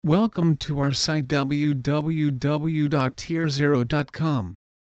Welcome to our site www.tierzero.com.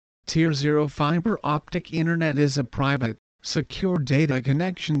 TierZero Fiber Optic Internet is a private, secure data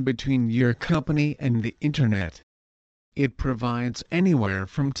connection between your company and the Internet. It provides anywhere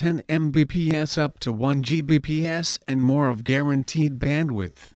from 10 Mbps up to 1 Gbps and more of guaranteed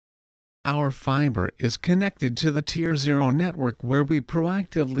bandwidth. Our fiber is connected to the TierZero network, where we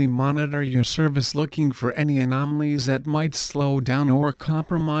proactively monitor your service, looking for any anomalies that might slow down or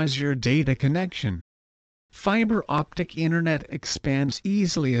compromise your data connection. Fiber optic internet expands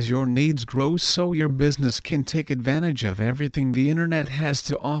easily as your needs grow, so your business can take advantage of everything the internet has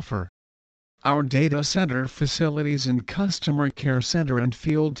to offer. Our data center facilities and customer care center and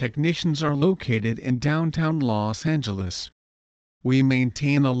field technicians are located in downtown Los Angeles. We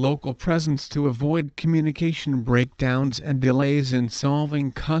maintain a local presence to avoid communication breakdowns and delays in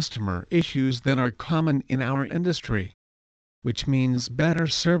solving customer issues that are common in our industry, which means better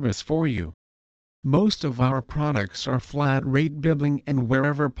service for you. Most of our products are flat-rate billing, and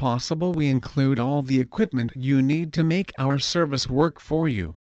wherever possible we include all the equipment you need to make our service work for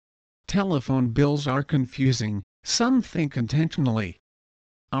you. Telephone bills are confusing, some think intentionally.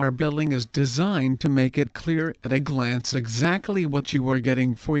 Our billing is designed to make it clear at a glance exactly what you are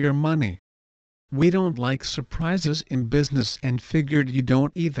getting for your money. We don't like surprises in business and figured you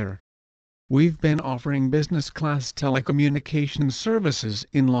don't either. We've been offering business-class telecommunications services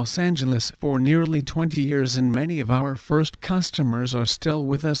in Los Angeles for nearly 20 years, and many of our first customers are still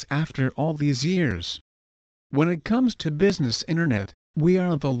with us after all these years. When it comes to business internet, we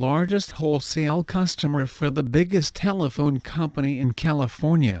are the largest wholesale customer for the biggest telephone company in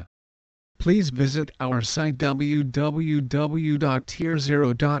California. Please visit our site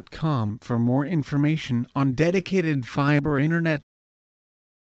www.tierzero.com for more information on dedicated fiber internet.